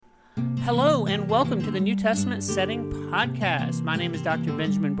Hello and welcome to the New Testament Setting Podcast. My name is Dr.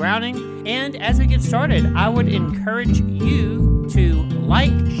 Benjamin Browning, and as we get started, I would encourage you to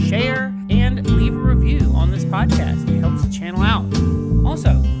like, share, and leave a review on this podcast. It helps the channel out.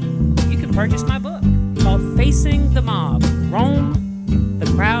 Also, you can purchase my book called Facing the Mob, Rome, the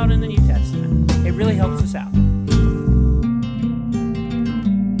Crowd, and the New Testament. It really helps us out.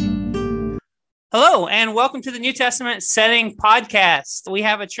 Hello, and welcome to the New Testament Setting Podcast. We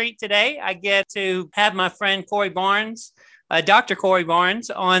have a treat today. I get to have my friend Cory Barnes, Dr. Cory Barnes,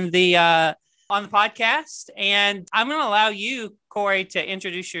 on the podcast, and I'm going to allow you, Cory, to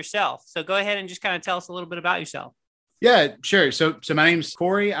introduce yourself. So go ahead and just kind of tell us a little bit about yourself. Yeah, sure. So my name's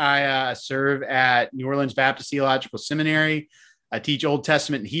Cory. I serve at New Orleans Baptist Theological Seminary. I teach Old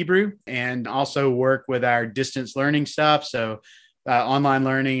Testament and Hebrew, and also work with our distance learning stuff. So online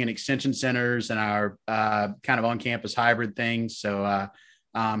learning and extension centers and our kind of on-campus hybrid things. So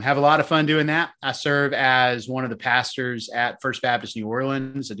have a lot of fun doing that. I serve as one of the pastors at First Baptist New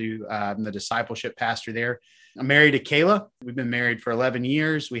Orleans. I'm the discipleship pastor there. I'm married to Kayla. We've been married for 11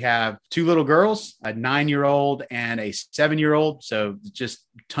 years. We have two little girls, a 9-year-old and a 7-year-old. So just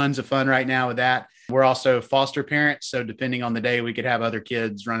tons of fun right now with that. We're also foster parents. So depending on the day, we could have other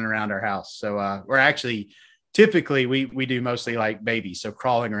kids running around our house. So we're actually typically we do mostly like babies. So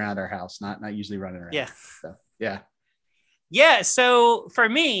crawling around our house, not usually running around. Yeah. So, yeah. Yeah. So for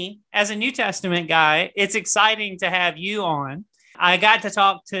me, as a New Testament guy, it's exciting to have you on. I got to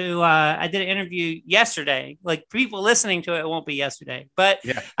talk to, I did an interview yesterday. Like, people listening to it won't be yesterday, but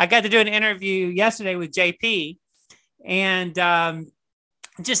yeah. I got to do an interview yesterday with JP. And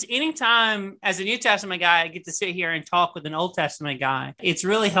just anytime as a New Testament guy, I get to sit here and talk with an Old Testament guy, it's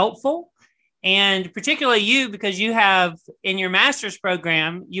really helpful. And particularly you, because you have in your master's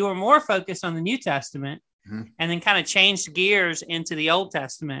program, you are more focused on the New Testament and then kind of changed gears into the Old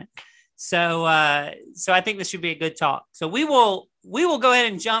Testament. So I think this should be a good talk. So we will go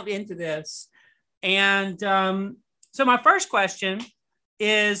ahead and jump into this. And so my first question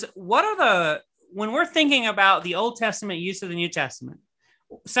is, when we're thinking about the Old Testament use of the New Testament,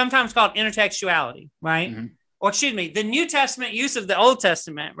 sometimes called intertextuality, right? Mm-hmm. Or excuse me, the New Testament use of the Old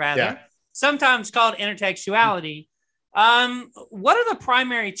Testament, rather. Yeah. Sometimes called intertextuality. What are the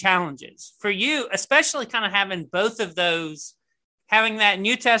primary challenges for you, especially kind of having both of those, having that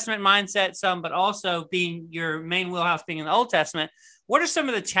New Testament mindset but also being your main wheelhouse being in the Old Testament? What are some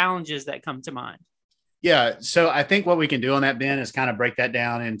of the challenges that come to mind? Yeah. So I think what we can do on that, Ben, is kind of break that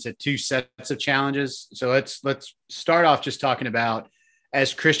down into two sets of challenges. So let's start off just talking about,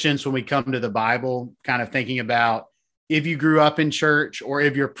 as Christians, when we come to the Bible, kind of thinking about, if you grew up in church, or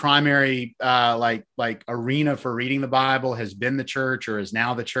if your primary like arena for reading the Bible has been the church or is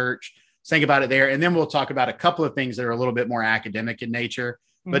now the church, think about it there. And then we'll talk about a couple of things that are a little bit more academic in nature,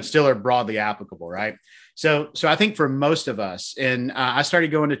 but still are broadly applicable, right? So I think for most of us, and I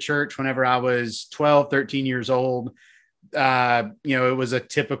started going to church whenever I was 12, 13 years old. It was a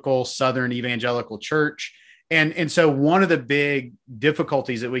typical Southern evangelical church. And so one of the big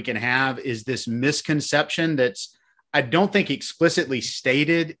difficulties that we can have is this misconception that's, I don't think explicitly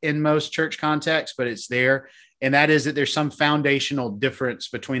stated in most church contexts, but it's there. And that is that there's some foundational difference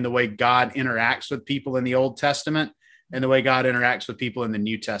between the way God interacts with people in the Old Testament and the way God interacts with people in the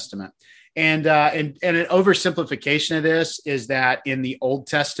New Testament. And an oversimplification of this is that in the Old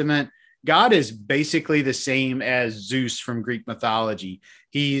Testament, God is basically the same as Zeus from Greek mythology.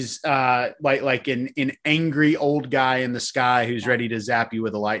 He's like an angry old guy in the sky who's ready to zap you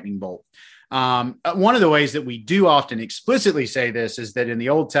with a lightning bolt. One of the ways that we do often explicitly say this is that in the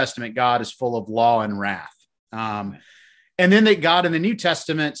Old Testament, God is full of law and wrath. And then that God in the New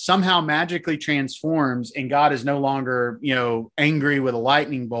Testament somehow magically transforms, and God is no longer, angry with a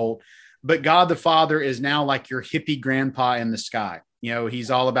lightning bolt, but God the Father is now like your hippie grandpa in the sky.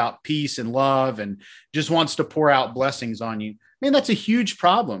 He's all about peace and love and just wants to pour out blessings on you. Man, that's a huge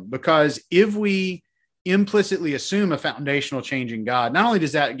problem, because if we implicitly assume a foundational change in God, not only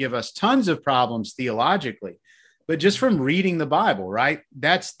does that give us tons of problems theologically, but just from reading the Bible, right?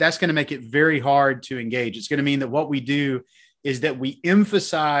 That's going to make it very hard to engage. It's going to mean that what we do is that we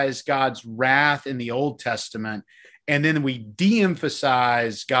emphasize God's wrath in the Old Testament, and then we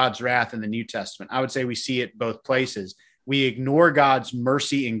de-emphasize God's wrath in the New Testament. I would say we see it both places. We ignore God's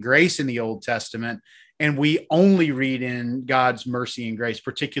mercy and grace in the Old Testament, and we only read in God's mercy and grace,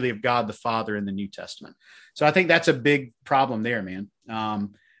 particularly of God the Father in the New Testament. So I think that's a big problem there, man.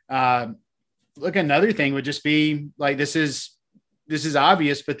 Look, another thing would just be like, this is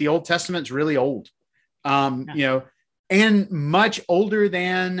obvious, but the Old Testament's really old, and much older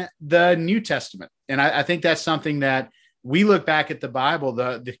than the New Testament. And I think that's something that we look back at the Bible,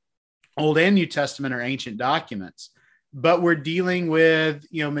 the Old and New Testament are ancient documents, but we're dealing with,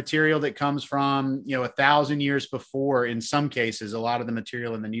 material that comes from, 1,000 years before. In some cases, a lot of the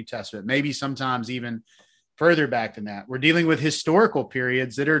material in the New Testament, maybe sometimes even further back than that. We're dealing with historical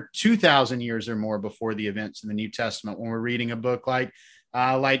periods that are 2,000 years or more before the events in the New Testament. When we're reading a book like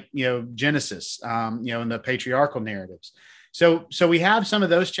Genesis, in the patriarchal narratives. So we have some of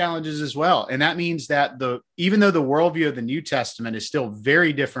those challenges as well. And that means that even though the worldview of the New Testament is still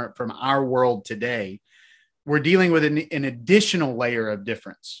very different from our world today, we're dealing with an additional layer of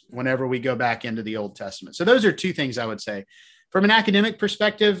difference whenever we go back into the Old Testament. So those are two things I would say. From an academic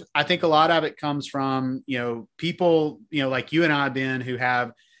perspective, I think a lot of it comes from, people, like you and I, Ben, who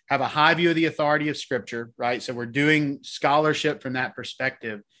have a high view of the authority of Scripture, right? So we're doing scholarship from that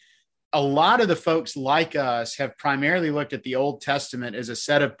perspective. A lot of the folks like us have primarily looked at the Old Testament as a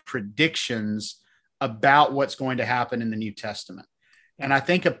set of predictions about what's going to happen in the New Testament. And I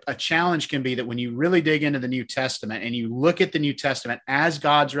think a challenge can be that when you really dig into the New Testament and you look at the New Testament as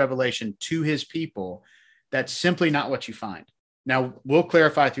God's revelation to his people, that's simply not what you find. Now, we'll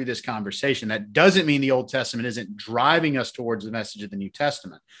clarify through this conversation. That doesn't mean the Old Testament isn't driving us towards the message of the New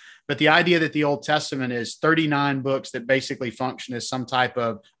Testament. But the idea that the Old Testament is 39 books that basically function as some type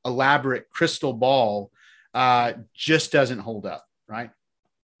of elaborate crystal ball just doesn't hold up, right?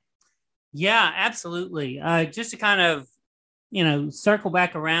 Yeah, absolutely. Just to kind of, circle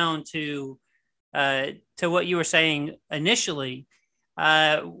back around to what you were saying initially,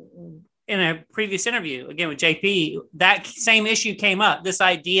 in a previous interview, again with JP, that same issue came up, this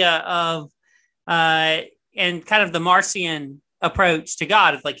idea of, and kind of the Marcion approach to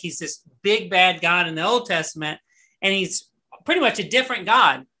God. It's like he's this big, bad God in the Old Testament, and he's pretty much a different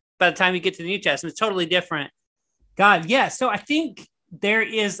God by the time you get to the New Testament. It's totally different God. Yeah, so I think there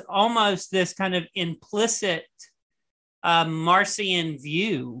is almost this kind of implicit Marcion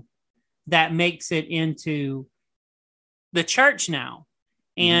view that makes it into the church now.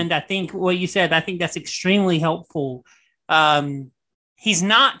 And I think what you said, I think that's extremely helpful. He's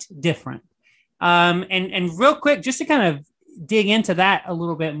not different. And real quick, just to kind of dig into that a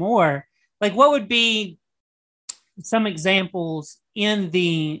little bit more, like what would be some examples in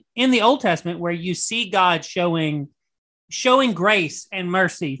the Old Testament where you see God showing grace and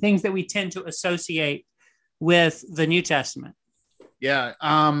mercy, things that we tend to associate with the New Testament? Yeah.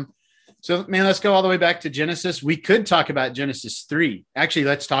 So, man, let's go all the way back to Genesis. We could talk about Genesis 3. Actually,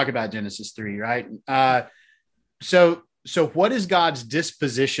 let's talk about Genesis 3, right? So what is God's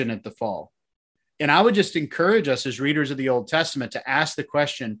disposition at the fall? And I would just encourage us as readers of the Old Testament to ask the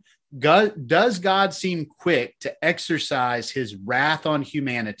question, does God seem quick to exercise his wrath on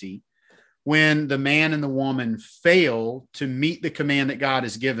humanity when the man and the woman fail to meet the command that God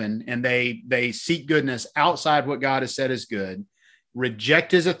has given, and they seek goodness outside what God has said is good,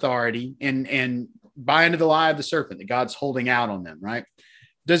 reject his authority, and buy into the lie of the serpent that God's holding out on them, right?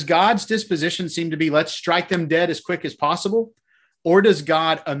 Does God's disposition seem to be, let's strike them dead as quick as possible? Or does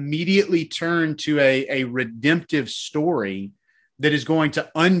God immediately turn to a redemptive story that is going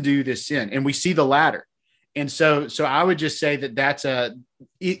to undo this sin? And we see the latter. And so I would just say that's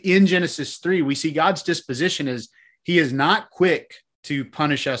in Genesis 3, we see God's disposition as he is not quick to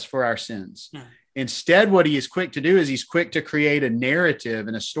punish us for our sins. Yeah. Instead, what he is quick to do is he's quick to create a narrative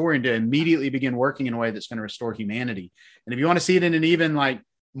and a story and to immediately begin working in a way that's going to restore humanity. And if you want to see it in an even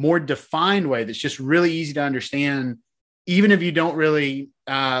more defined way, that's just really easy to understand, even if you don't really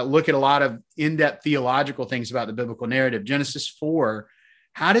look at a lot of in-depth theological things about the biblical narrative, Genesis 4,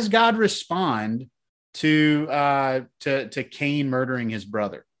 how does God respond to Cain murdering his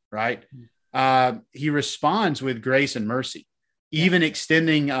brother, right? He responds with grace and mercy, even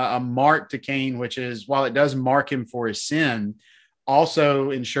extending a mark to Cain, which is, while it does mark him for his sin,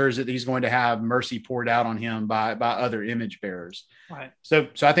 also ensures that he's going to have mercy poured out on him by other image bearers. Right. So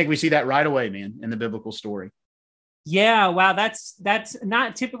I think we see that right away, man, in the biblical story. Yeah. Wow. That's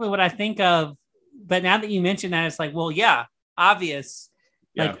not typically what I think of, but now that you mention that, it's like, well, yeah, obvious.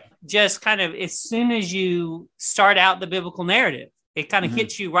 Yeah. Like just kind of as soon as you start out the biblical narrative, it kind of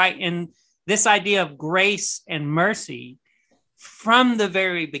hits you right in this idea of grace and mercy from the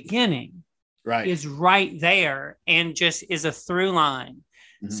very beginning, right, is right there and just is a through line.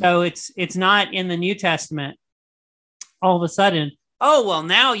 So it's not in the New Testament all of a sudden, oh, well,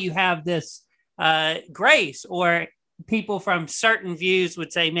 now you have this grace, or people from certain views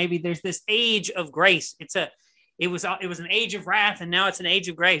would say maybe there's this age of grace. It was an age of wrath, and now it's an age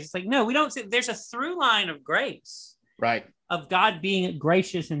of grace. It's like, no, we don't see. There's a through line of grace, right? Of God being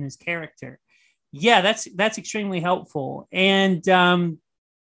gracious in his character. Yeah, that's extremely helpful. And so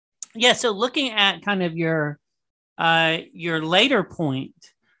looking at kind of your later point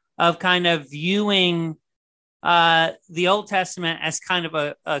of kind of viewing the Old Testament as kind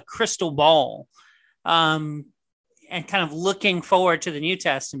of a crystal ball, and kind of looking forward to the New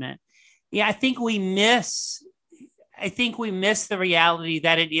Testament. Yeah, I think we miss the reality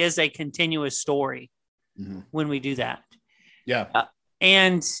that it is a continuous story when we do that. Yeah.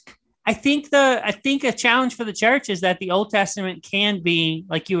 And I think a challenge for the church is that the Old Testament can be,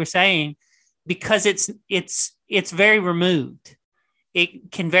 like you were saying, because it's very removed.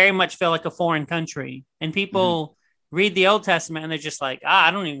 It can very much feel like a foreign country, and people read the Old Testament and they're just like,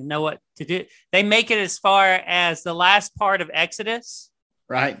 I don't even know what to do. They make it as far as the last part of Exodus.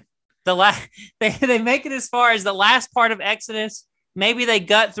 Right. They make it as far as the last part of Exodus. Maybe they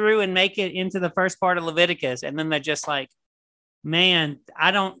gut through and make it into the first part of Leviticus, and then they're just like, man,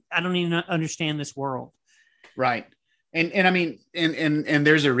 I don't even understand this world. Right. And I mean, and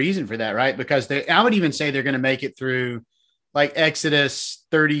there's a reason for that, right? Because I would even say they're going to make it through like Exodus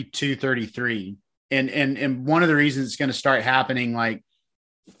 32, 33. And one of the reasons it's going to start happening, like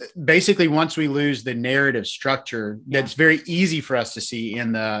basically once we lose the narrative structure, that's very easy for us to see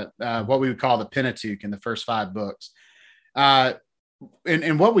in the, what we would call the Pentateuch in the first 5 books.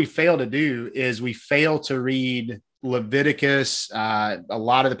 And what we fail to do is we fail to read Leviticus, a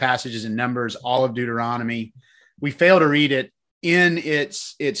lot of the passages in Numbers, all of Deuteronomy. We fail to read it in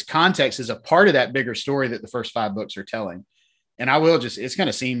its context as a part of that bigger story that the first 5 books are telling. And it's going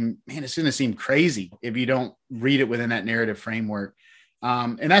to seem crazy if you don't read it within that narrative framework.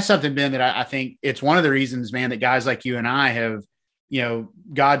 And that's something, Ben, that I think it's one of the reasons, man, that guys like you and I have,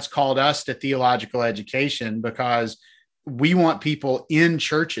 God's called us to theological education, because we want people in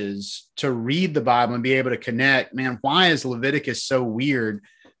churches to read the Bible and be able to connect. Man, why is Leviticus so weird?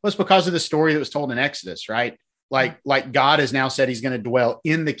 Well, it's because of the story that was told in Exodus, right? Like God has now said he's going to dwell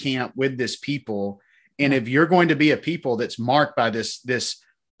in the camp with this people. And if you're going to be a people that's marked by this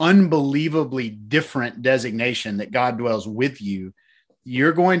unbelievably different designation that God dwells with you,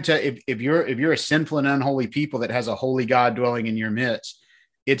 you're going to, if you're a sinful and unholy people that has a holy God dwelling in your midst,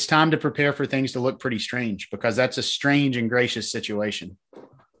 it's time to prepare for things to look pretty strange, because that's a strange and gracious situation.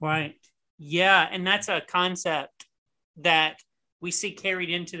 Right. Yeah. And that's a concept that we see carried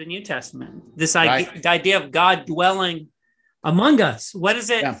into the New Testament. This idea of God dwelling among us. What is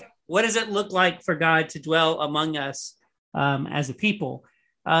it? Yeah. What does it look like for God to dwell among us as a people?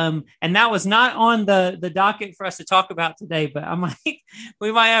 And that was not on the docket for us to talk about today, but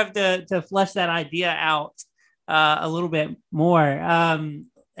we might have to flesh that idea out a little bit more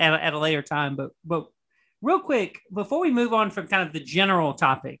at a later time. But real quick, before we move on from kind of the general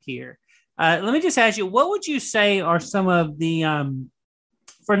topic here, let me just ask you, what would you say are some of the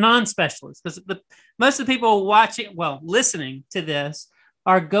for non-specialists? Because most of the people listening to this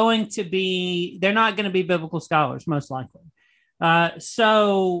are they're not going to be biblical scholars, most likely.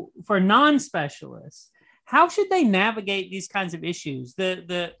 So for non-specialists, how should they navigate these kinds of issues?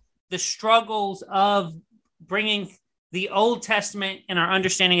 The struggles of bringing the Old Testament and our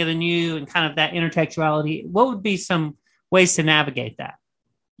understanding of the New and kind of that intertextuality. What would be some ways to navigate that?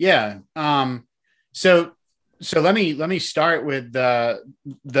 Yeah. So let me start with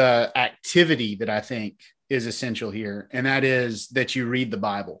the activity that I think is essential here, and that is that you read the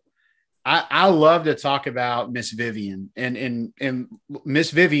Bible. I love to talk about Miss Vivian, and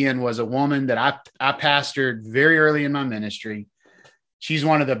Miss Vivian was a woman that I pastored very early in my ministry. She's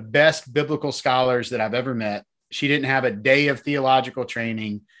one of the best biblical scholars that I've ever met. She didn't have a day of theological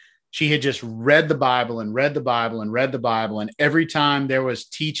training. She had just read the Bible and read the Bible and read the Bible. And every time there was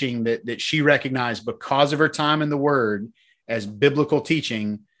teaching that she recognized because of her time in the Word as biblical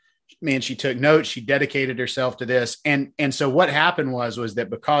teaching, man, she took notes, she dedicated herself to this. And so what happened was that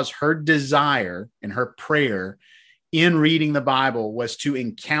because her desire and her prayer in reading the Bible was to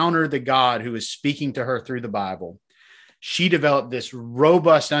encounter the God who is speaking to her through the Bible, she developed this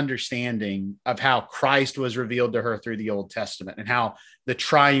robust understanding of how Christ was revealed to her through the Old Testament and how the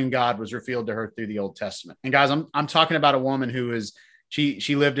triune God was revealed to her through the Old Testament. And guys, I'm talking about a woman who is,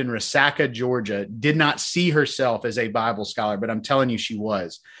 she lived in Resaca, Georgia, did not see herself as a Bible scholar, but I'm telling you, she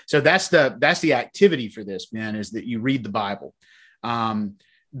was. So that's the activity for this, man, is that you read the Bible.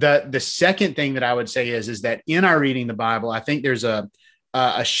 The second thing that I would say is that in our reading the Bible, I think there's a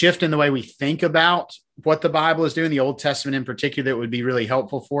shift in the way we think about what the Bible is doing, the Old Testament in particular, that would be really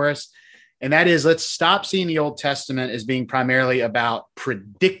helpful for us. And that is, let's stop seeing the Old Testament as being primarily about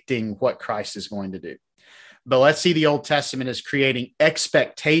predicting what Christ is going to do. But let's see the Old Testament as creating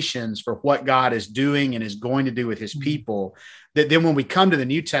expectations for what God is doing and is going to do with his people. That then when we come to the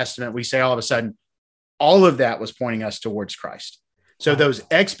New Testament, we say all of a sudden, all of that was pointing us towards Christ. So those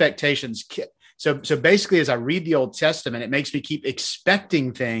expectations, So basically, as I read the Old Testament, it makes me keep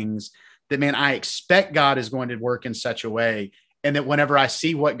expecting things that, man, I expect God is going to work in such a way. And that whenever I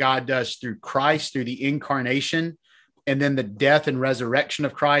see what God does through Christ, through the incarnation, and then the death and resurrection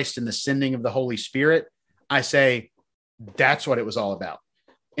of Christ and the sending of the Holy Spirit, I say, that's what it was all about.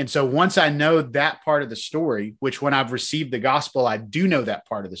 And so once I know that part of the story, which when I've received the gospel, I do know that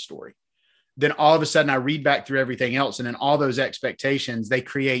part of the story, then all of a sudden I read back through everything else. And then all those expectations, they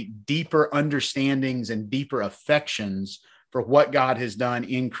create deeper understandings and deeper affections for what God has done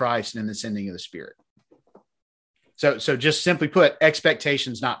in Christ and in the sending of the Spirit. So just simply put,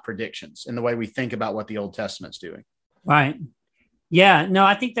 expectations, not predictions, in the way we think about what the Old Testament's doing. Right. Yeah. No,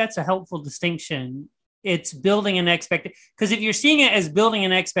 I think that's a helpful distinction. It's building an expectation. Because if you're seeing it as building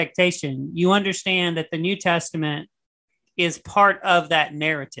an expectation, you understand that the New Testament is part of that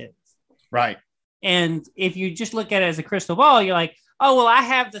narrative. Right. And if you just look at it as a crystal ball, you're like, oh, well, I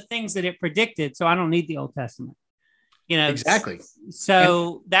have the things that it predicted, so I don't need the Old Testament. Exactly.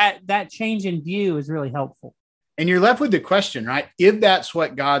 So that change in view is really helpful. And you're left with the question, right? If that's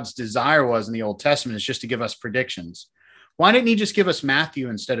what God's desire was in the Old Testament, is just to give us predictions, why didn't he just give us Matthew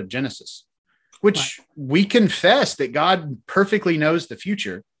instead of Genesis? Which we confess that God perfectly knows the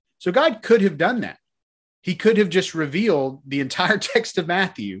future. So God could have done that. He could have just revealed the entire text of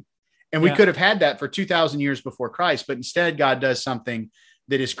Matthew, and we could have had that for 2,000 years before Christ. But instead, God does something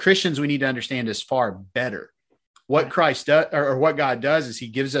that as Christians, we need to understand is far better. What Christ does, or what God does, is he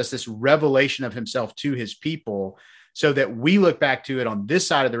gives us this revelation of himself to his people so that we look back to it on this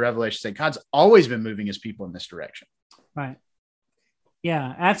side of the revelation that God's always been moving his people in this direction. Right.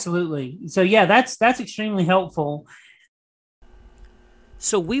 Yeah, absolutely. So yeah, that's extremely helpful.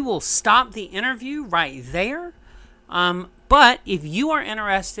 So we will stop the interview right there. But if you are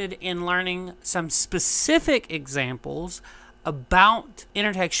interested in learning some specific examples about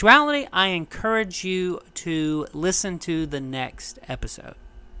intertextuality, I encourage you to listen to the next episode.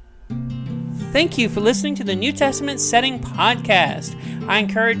 Thank you for listening to the New Testament Setting Podcast. I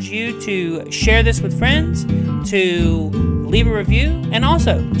encourage you to share this with friends, to leave a review, and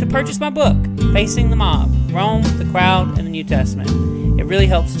also to purchase my book, Facing the Mob, Rome, the Crowd, and the New Testament. It really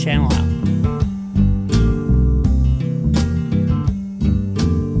helps the channel out.